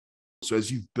So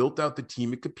as you've built out the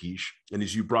team at Kapiche, and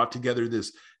as you brought together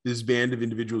this band of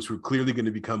individuals who are clearly going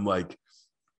to become like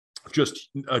just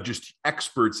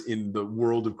experts in the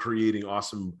world of creating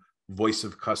awesome voice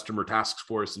of customer task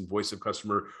force and voice of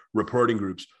customer reporting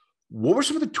groups, what were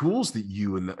some of the tools that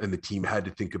you and the team had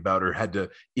to think about or had to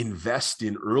invest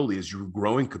in early as you were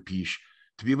growing Kapiche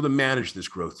to be able to manage this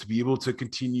growth, to be able to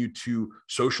continue to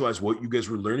socialize what you guys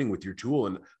were learning with your tool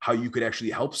and how you could actually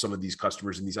help some of these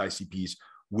customers and these ICPs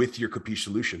with your Kapiche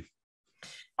solution?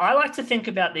 I like to think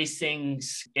about these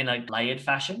things in a layered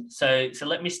fashion. So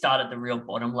let me start at the real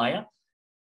bottom layer.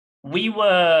 We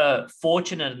were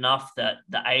fortunate enough that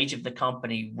the age of the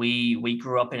company, we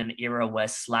grew up in an era where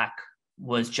Slack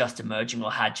was just emerging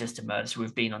or had just emerged.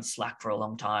 We've been on Slack for a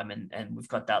long time and we've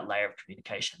got that layer of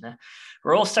communication there.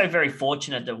 We're also very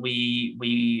fortunate that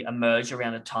we emerged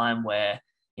around a time where,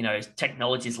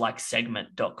 technologies like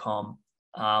segment.com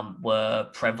were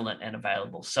prevalent and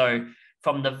available. So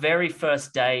from the very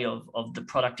first day of the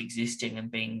product existing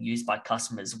and being used by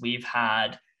customers, we've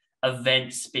had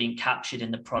events being captured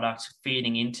in the product,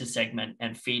 feeding into Segment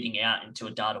and feeding out into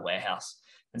a data warehouse.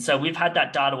 And so we've had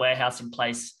that data warehouse in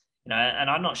place, and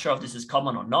I'm not sure if this is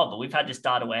common or not, but we've had this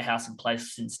data warehouse in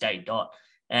place since day dot.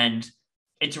 And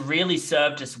it's really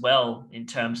served us well in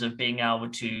terms of being able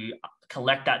to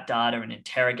collect that data and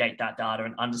interrogate that data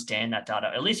and understand that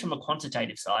data, at least from a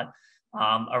quantitative side,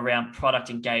 around product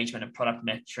engagement and product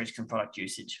metrics and product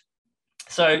usage.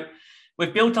 So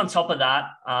we've built on top of that,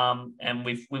 and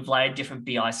we've laid different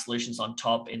BI solutions on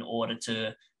top in order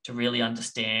to really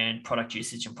understand product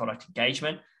usage and product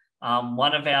engagement.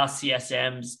 One of our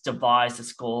CSMs devised a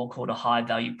score called a high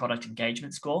value product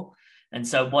engagement score. And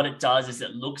so what it does is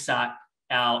it looks at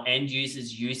our end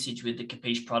users' usage with the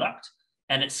Kapiche product,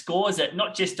 and it scores it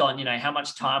not just on, how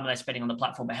much time are they spending on the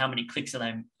platform, but how many clicks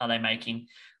are they making.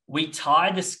 We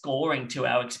tie the scoring to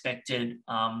our expected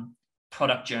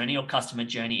product journey or customer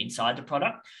journey inside the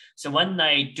product. So when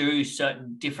they do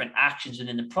certain different actions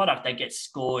within the product, they get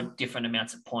scored different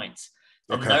amounts of points.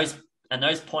 Okay. And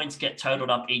those points get totaled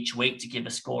up each week to give a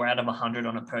score out of 100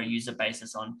 on a per user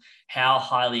basis on how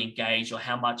highly engaged or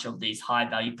how much of these high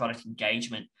value product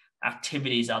engagement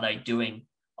activities are they doing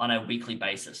on a weekly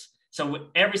basis. So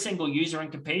every single user in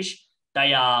Kapiche,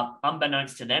 they are,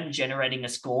 unbeknownst to them, generating a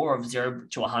score of 0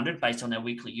 to 100 based on their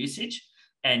weekly usage.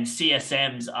 And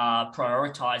CSMs are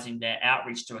prioritizing their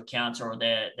outreach to accounts or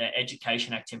their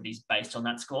education activities based on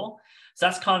that score. So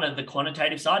that's kind of the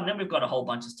quantitative side. And then we've got a whole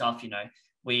bunch of stuff,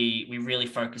 we really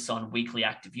focus on weekly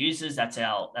active users. That's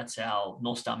our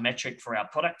North Star metric for our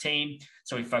product team.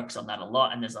 So we focus on that a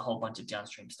lot. And there's a whole bunch of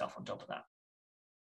downstream stuff on top of that.